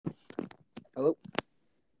Hello?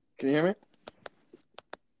 Can you hear me?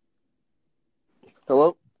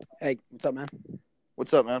 Hello? Hey, what's up, man?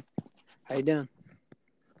 What's up, man? How you doing?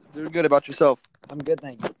 Doing good. About yourself? I'm good,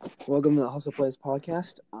 thank you. Welcome to the Hustle Plays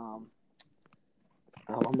podcast. I'm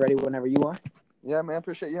ready whenever you are. Yeah, man.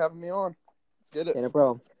 Appreciate you having me on. Let's get it. Okay, no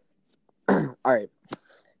problem. All right.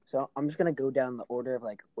 So I'm just gonna go down the order of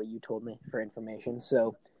like what you told me for information.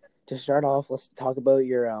 So to start off, let's talk about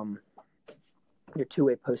your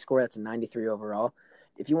two-way post score. That's a 93 overall.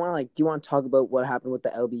 If you want to do you want to talk about what happened with the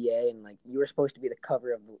LBA and like you were supposed to be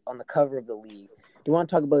on the cover of the league? Do you want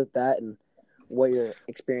to talk about that and what your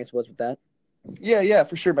experience was with that? Yeah,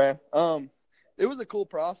 for sure, man. It was a cool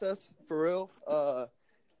process for real.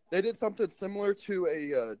 They did something similar to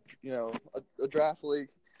a draft league.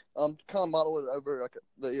 Kind of modeled it over like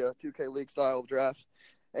the 2K league style of draft,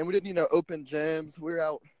 and we did open gyms. We were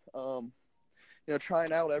out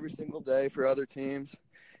trying out every single day for other teams.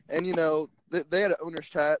 And, they had an owner's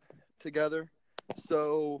chat together.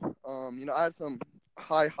 So, I had some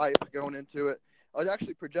high hype going into it. I was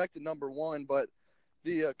actually projected number one, but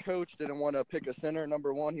the coach didn't want to pick a center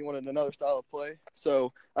number one. He wanted another style of play.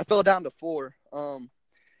 So I fell down to 4. And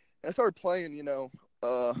I started playing,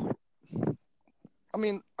 I'd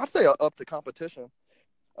say up to competition.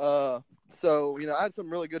 I had some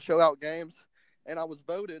really good show-out games. And I was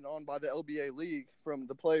voted on by the LBA league from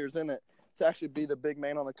the players in it to actually be the big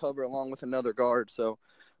man on the cover along with another guard. So,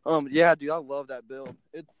 yeah, dude, I love that build.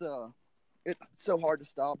 It's so hard to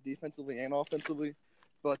stop defensively and offensively,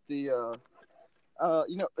 but it's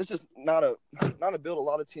just not a build a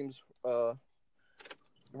lot of teams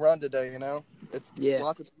run today. It's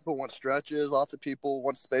Lots of people want stretches, lots of people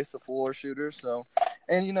want space the floor shooters. So,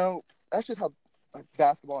 and that's just how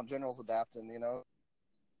basketball in general is adapting.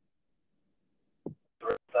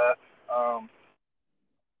 That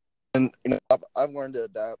and I've learned to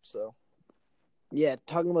adapt. So yeah,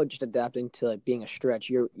 talking about just adapting to being a stretch,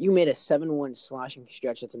 you made a 7-1 slashing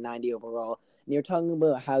stretch that's a 90 overall, and you're talking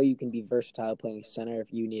about how you can be versatile playing center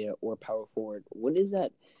if you need it or power forward. What is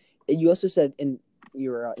that? You also said you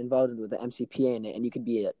were involved with the MCPA in it, and you could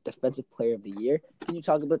be a defensive player of the year. Can you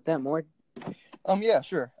talk about that more? Yeah,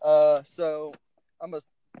 sure. So I'm a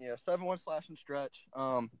 7-1 slashing stretch.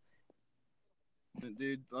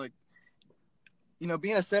 Dude,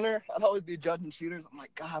 being a center, I'd always be judging shooters. I'm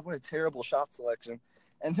like, God, what a terrible shot selection.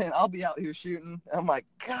 And then I'll be out here shooting. And I'm like,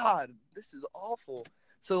 God, this is awful.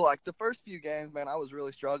 So, the first few games, man, I was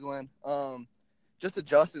really struggling. Just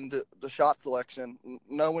adjusting to the shot selection,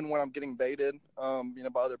 knowing when I'm getting baited, by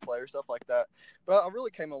other players, stuff like that. But I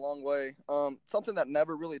really came a long way. Something that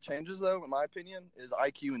never really changes, though, in my opinion, is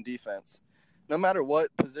IQ and defense. No matter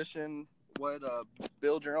what position, what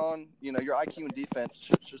build you're on, your IQ and defense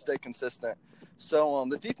should stay consistent. So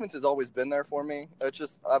the defense has always been there for me. It's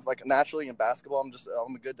just I've naturally in basketball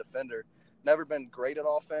I'm a good defender. Never been great at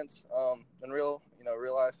offense in real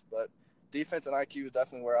life, but defense and IQ is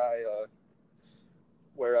definitely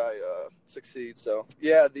where I succeed. So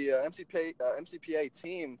yeah, the MCPA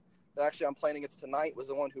team that actually I'm playing against tonight was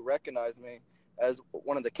the one who recognized me as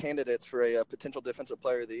one of the candidates for a potential defensive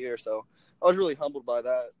player of the year. So I was really humbled by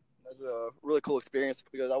that. It was a really cool experience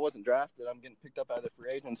because I wasn't drafted. I'm getting picked up out of the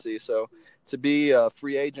free agency. So to be a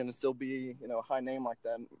free agent and still be, a high name like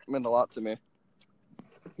that meant a lot to me.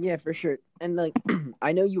 Yeah, for sure. And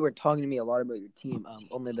I know you were talking to me a lot about your team,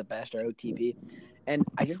 Only the Best or OTB, and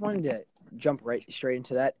I just wanted to jump right straight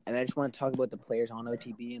into that. And I just want to talk about the players on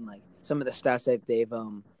OTB and some of the stats that they've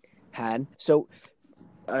had. So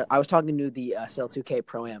I was talking to the SL2K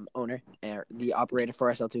Pro-Am owner, the operator for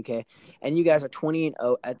SL2K, and you guys are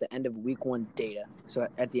 20-0 at the end of week 1 data. So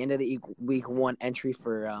at the end of the week 1 entry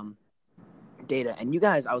for data, and you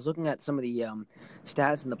guys, I was looking at some of the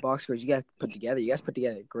stats and the box scores you guys put together. You guys put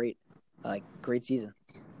together a great season.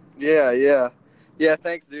 Yeah.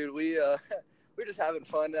 Thanks, dude. We're just having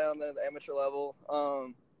fun down there at the amateur level.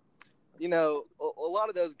 A lot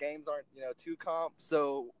of those games aren't too comp,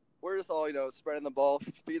 so we're just all spreading the ball,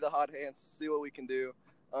 be the hot hands, see what we can do.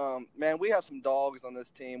 Man, we have some dogs on this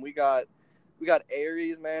team. We got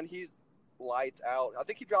Aries, man. He's lights out. I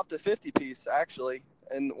think he dropped a 50 piece actually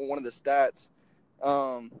in one of the stats.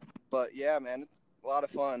 But yeah, man, it's a lot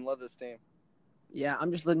of fun. Love this team. Yeah,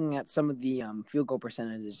 I'm just looking at some of the field goal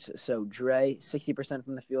percentages. So Dre, 60%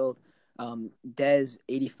 from the field. Dez,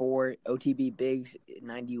 84. OTB Biggs,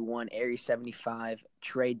 91. Aries, 75.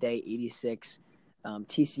 Trey Day, 86.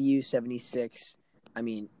 TCU, 76. I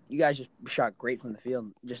mean, you guys just shot great from the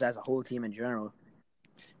field, just as a whole team in general.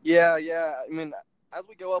 Yeah. I mean, as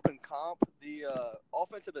we go up in comp, the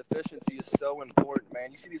offensive efficiency is so important,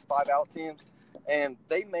 man. You see these 5-out teams, and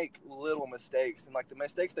they make little mistakes, and like the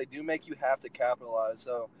mistakes they do make, you have to capitalize.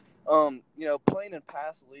 So, playing in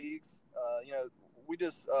past leagues, we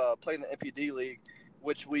just played in the MPD league,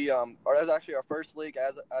 which that was actually our first league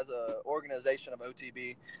as a organization of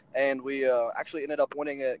OTB, and we actually ended up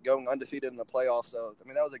winning it, going undefeated in the playoffs. So I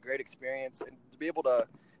mean, that was a great experience, and to be able to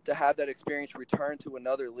have that experience return to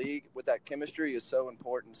another league with that chemistry is so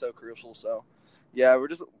important, so crucial. So yeah, we're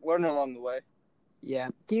just learning along the way. Yeah.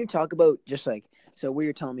 Can you talk about just like, so what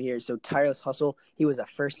you're telling me here? So Tireless Hustle, he was a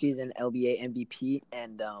first season LBA MVP,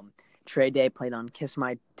 and Trey Day played on Kiss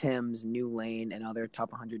My Tim's, New Lane, and other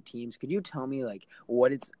top 100 teams. Could you tell me like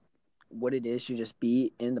what it is to just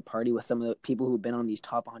be in the party with some of the people who've been on these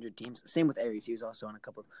top 100 teams? Same with Aries, he was also on a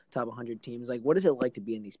couple of top 100 teams. Like, what is it like to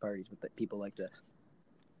be in these parties with people like this?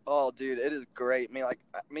 Oh, dude, it is great. I mean, like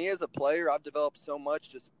me as a player, I've developed so much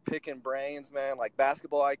just picking brains, man. Like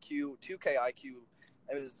basketball IQ, 2K IQ.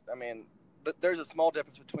 There's a small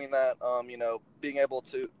difference between that. Being able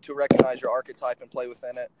to recognize your archetype and play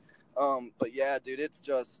within it. But yeah, dude, it's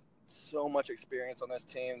just so much experience on this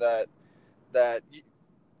team that you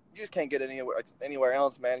just can't get anywhere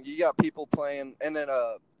else, man. You got people playing, and then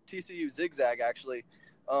TCU Zigzag actually.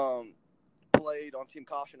 Played on Team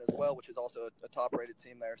Caution as well, which is also a top-rated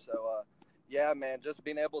team there. So, yeah, man, just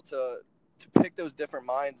being able to pick those different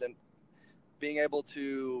minds and being able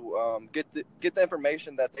to get the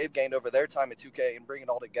information that they've gained over their time at 2K and bring it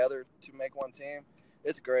all together to make one team,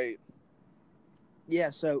 it's great.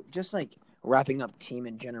 Yeah, so just like wrapping up team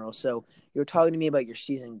in general. So you were talking to me about your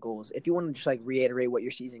season goals. If you want to just like reiterate what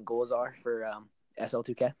your season goals are for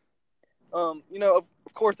SL2K.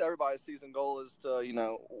 Of course, everybody's season goal is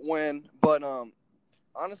to, win. But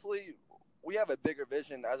honestly, we have a bigger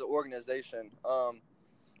vision as an organization.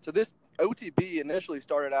 So this OTB initially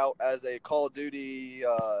started out as a Call of Duty,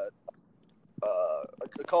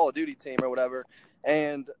 team or whatever,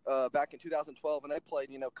 and back in 2012, and they played,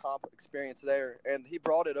 comp experience there, and he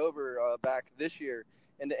brought it over back this year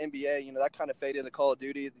in the NBA. That kind of faded into Call of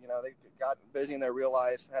Duty. They got busy in their real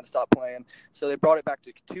lives and had to stop playing, so they brought it back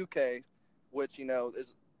to 2K, which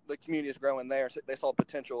is the community is growing there. So they saw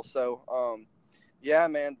potential. So yeah,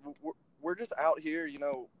 man, we're just out here.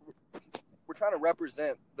 We're trying to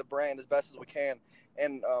represent the brand as best as we can,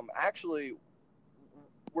 and actually,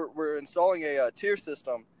 we're installing a tier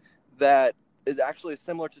system that is actually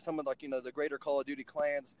similar to some of the greater Call of Duty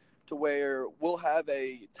clans, to where we'll have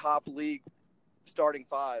a top league starting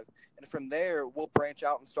 5, and from there we'll branch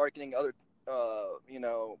out and start getting other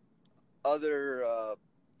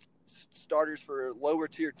starters for lower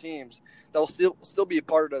tier teams that will still be a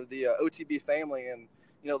part of the OTB family, and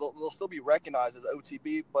they'll still be recognized as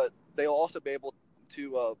OTB, but they'll also be able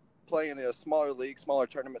to play in a smaller league, smaller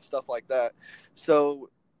tournament, stuff like that. So,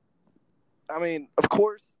 I mean, of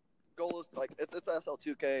course, goal is like it's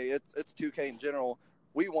SL2K, it's 2K in general.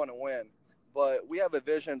 We want to win, but we have a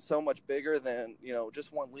vision so much bigger than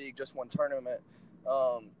just one league, just one tournament.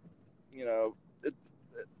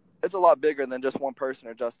 It's a lot bigger than just one person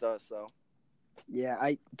or just us. So. Yeah,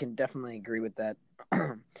 I can definitely agree with that.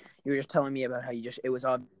 You were just telling me about how it was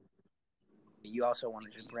odd. You also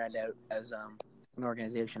wanted to brand out as an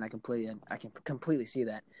organization. I can completely see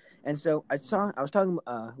that. And so I was talking,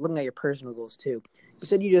 looking at your personal goals too. You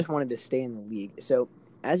said you just wanted to stay in the league. So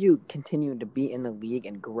as you continue to be in the league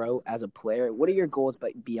and grow as a player, what are your goals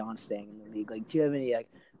beyond staying in the league? Like, do you have any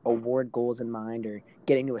award goals in mind, or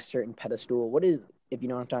getting to a certain pedestal? What is, if you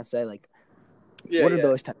know what I'm trying to say, what are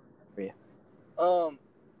those types for you?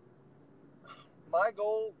 My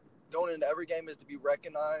goal going into every game is to be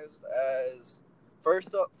recognized as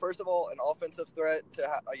first of all an offensive threat, to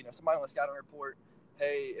somebody on the scouting report,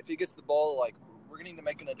 hey, if he gets the ball, like, we're going to need to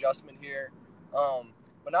make an adjustment here.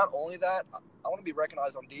 But not only that, I want to be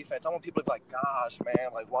recognized on defense. I want people to be like, gosh, man,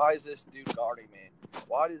 like, why is this dude guarding me?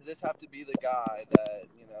 Why does this have to be the guy that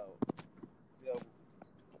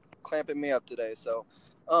clamping me up today? So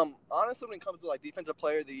honestly, when it comes to defensive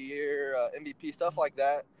player of the year, MVP, stuff like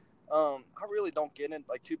that, I really don't get in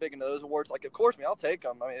too big into those awards. Of course, I'll take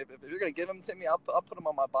them. I mean, if you're gonna give them to me, I'll put them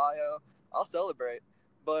on my bio. I'll celebrate.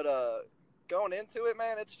 But going into it,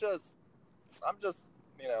 man, I'm just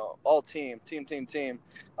all team.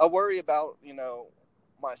 I worry about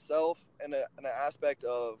myself in an aspect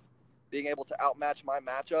of being able to outmatch my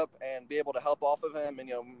matchup and be able to help off of him and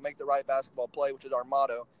make the right basketball play, which is our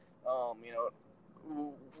motto.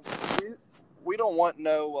 We don't want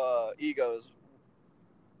no egos.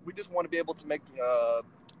 We just want to be able to make the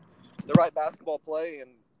right basketball play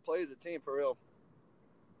and play as a team for real.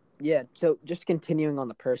 Yeah, so just continuing on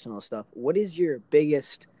the personal stuff, what is your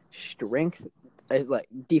biggest strength like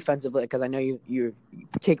defensively, because I know you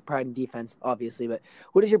take pride in defense, obviously, but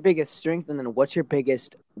what is your biggest strength, and then what's your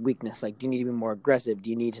biggest weakness? Like, do you need to be more aggressive? Do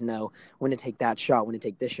you need to know when to take that shot, when to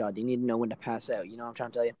take this shot? Do you need to know when to pass out? You know what I'm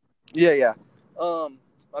trying to tell you? Yeah.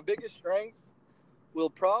 My biggest strength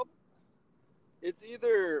will it's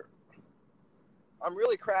either I'm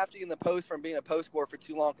really crafty in the post from being a post scorer for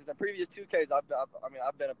too long, because in previous 2Ks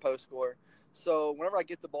I've been a post scorer. So whenever I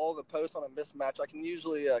get the ball in the post on a mismatch, I can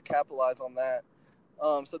usually capitalize on that.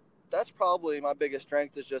 So that's probably my biggest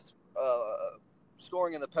strength, is just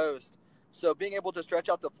scoring in the post. So being able to stretch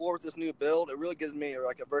out the floor with this new build, it really gives me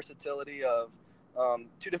like a versatility of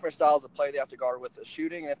two different styles of play they have to guard with: the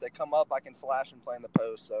shooting, and if they come up, I can slash and play in the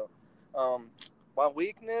post. So my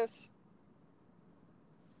weakness,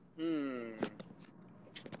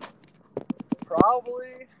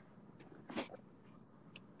 probably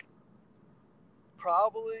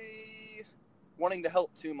wanting to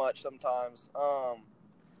help too much sometimes.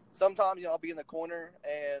 Sometimes, I'll be in the corner,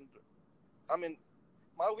 and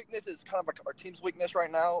my weakness is kind of like our team's weakness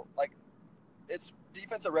right now. Like, it's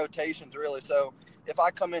defensive rotations, really. So if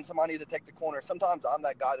I come in, somebody needs to take the corner. Sometimes I'm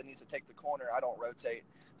that guy that needs to take the corner. I don't rotate.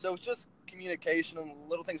 So it's just communication and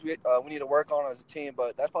little things we need to work on as a team.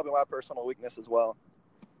 But that's probably my personal weakness as well.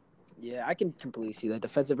 Yeah, I can completely see that.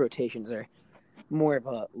 Defensive rotations are more of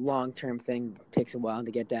a long-term thing. It takes a while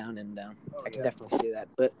to get down, and I can definitely see that.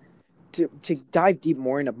 But to dive deep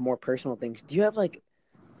more into more personal things, do you have like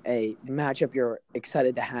a matchup you're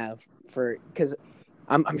excited to have for? Because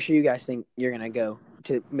I'm sure you guys think you're gonna go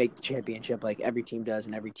to make the championship, like every team does,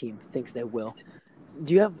 and every team thinks they will.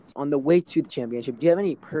 Do you have, on the way to the championship, do you have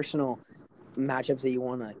any personal matchups that you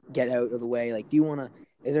want to get out of the way? Like,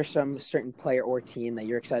 is there some certain player or team that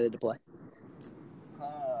you're excited to play?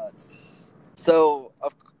 So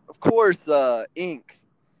of course, Ink,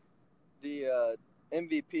 the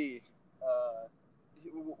MVP.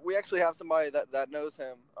 We actually have somebody that knows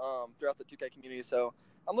him throughout the 2K community, so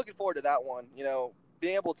I'm looking forward to that one.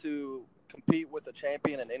 Being able to compete with a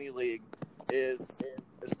champion in any league is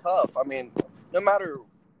tough. I mean, no matter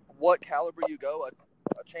what caliber you go,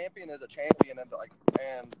 a champion is a champion, and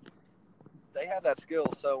they have that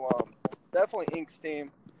skill. So definitely Ink's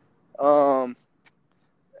team.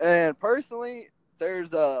 And personally,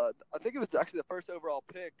 there's I think it was actually the first overall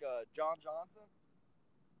pick, John Johnson.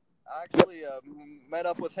 I actually met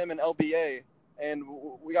up with him in LBA, and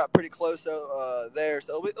we got pretty close there.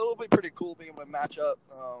 So it'll be pretty cool being able to match up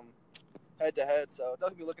head to head. So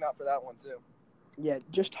definitely be looking out for that one too. Yeah,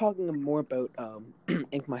 just talking more about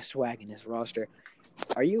Ink My Swag and his roster.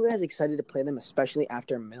 Are you guys excited to play them, especially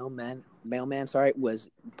after Mailman was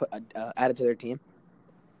added to their team?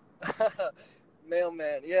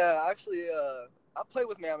 Mailman, yeah, actually, I played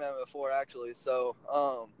with Mailman before, actually. So,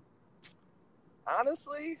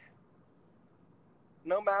 honestly,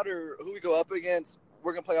 no matter who we go up against,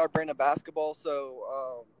 we're gonna play our brand of basketball.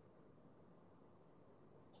 So,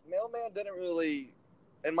 Mailman didn't really,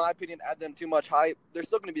 in my opinion, add them too much hype. They're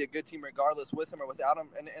still gonna be a good team regardless, with him or without him,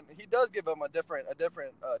 and he does give them a different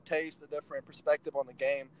taste, a different perspective on the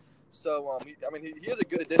game. So, he is a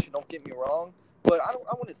good addition. Don't get me wrong. But I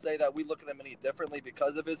wouldn't say that we look at him any differently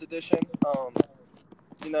because of his addition.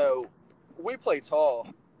 We play tall.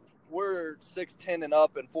 We're 6'10" and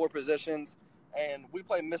up in 4 positions, and we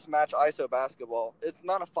play mismatch ISO basketball. It's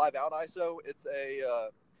not a 5-out ISO. It's a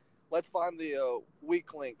let's find the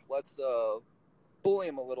weak link. Let's bully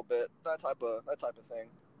him a little bit. That type of thing.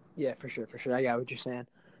 Yeah, for sure. I got what you're saying.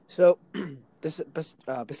 So,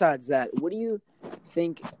 besides that, what do you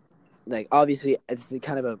think? Like, obviously, it's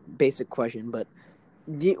kind of a basic question, but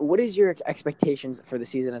what is your expectations for the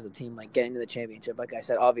season as a team? Like, getting to the championship. Like I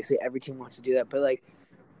said, obviously, every team wants to do that. But like,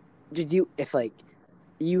 do you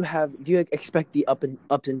expect the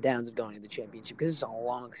ups and downs of going to the championship? Because it's a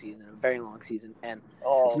long season, a very long season, and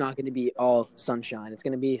it's not going to be all sunshine. It's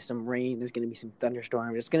going to be some rain. There's going to be some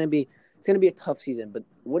thunderstorms. It's going to be a tough season. But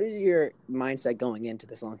what is your mindset going into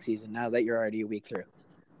this long season now that you're already a week through?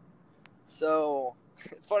 So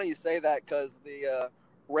it's funny you say that, because the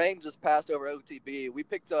rain just passed over OTB. We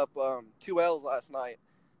picked up 2 L's last night.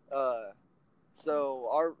 So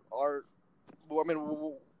our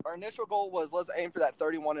initial goal was, let's aim for that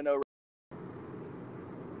 31-0.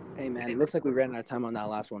 Hey man, it looks like we ran out of time on that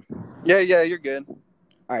last one. Yeah, you're good.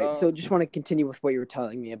 All right, so just want to continue with what you were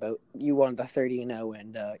telling me about. You won the 30-0,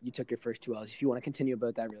 and you took your first 2 L's. If you want to continue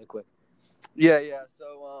about that really quick. Yeah.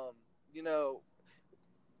 So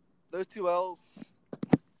those 2 L's,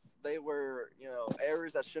 they were,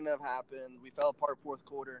 errors that shouldn't have happened. We fell apart fourth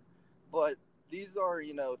quarter. But these are,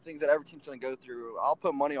 things that every team's going to go through. I'll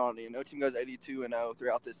put money on it. No team goes 82-0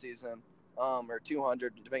 throughout this season, or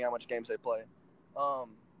 200, depending on how much games they play.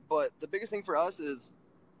 But the biggest thing for us is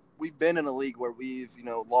we've been in a league where we've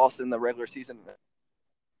lost in the regular season,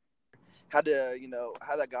 had to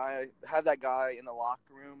have that guy in the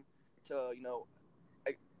locker room to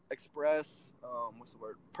express what's the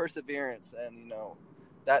word, perseverance, and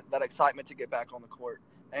that excitement to get back on the court.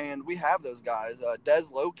 And we have those guys. Des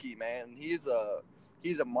Loki, man, he's a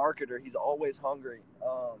marketer. He's always hungry.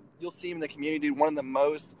 You'll see him in the community. One of the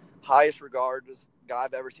most highest regarded guy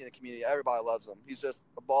I've ever seen in the community. Everybody loves him. He's just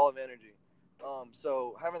a ball of energy.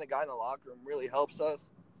 So having the guy in the locker room really helps us.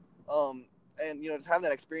 And just having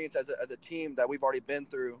that experience as a team that we've already been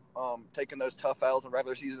through, taking those tough L's in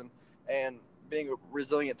regular season and being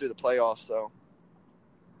resilient through the playoffs. So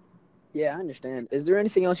Yeah, I understand. Is there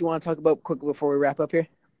anything else you want to talk about quickly before we wrap up here?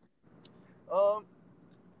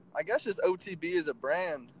 I guess just OTB as a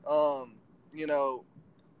brand.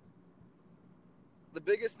 The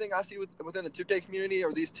biggest thing I see within the 2K community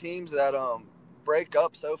are these teams that break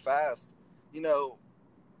up so fast. You know,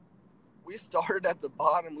 we started at the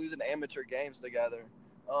bottom losing amateur games together.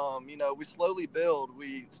 We slowly build.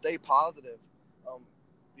 We stay positive. Um,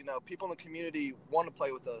 people in the community want to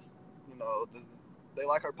play with us. They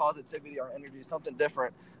like our positivity, our energy, something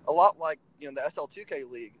different. A lot like the SL2K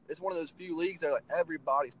league. It's one of those few leagues that like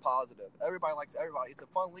everybody's positive. Everybody likes everybody. It's a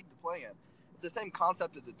fun league to play in. It's the same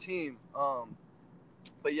concept as a team.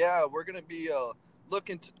 But yeah, we're gonna be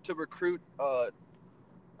looking to recruit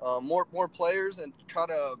more players and try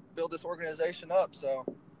to build this organization up. So,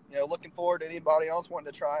 looking forward to anybody else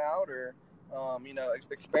wanting to try out or,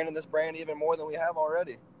 expanding this brand even more than we have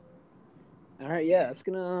already. All right, yeah, that's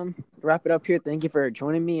gonna wrap it up here. Thank you for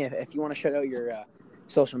joining me. If you want to shout out your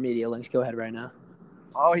social media links, go ahead right now.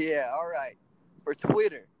 Oh yeah, all right. For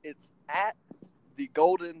Twitter, it's at the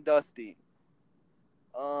Golden Dusty.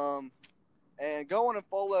 And go on and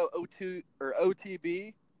follow O2 or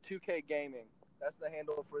OTB 2K Gaming. That's the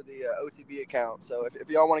handle for the OTB account. So if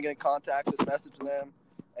y'all want to get in contact, just message them,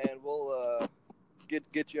 and we'll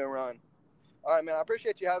get you a run. All right, man. I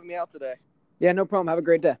appreciate you having me out today. Yeah, no problem. Have a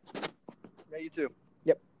great day. Yeah, you too.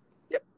 Yep. Yep.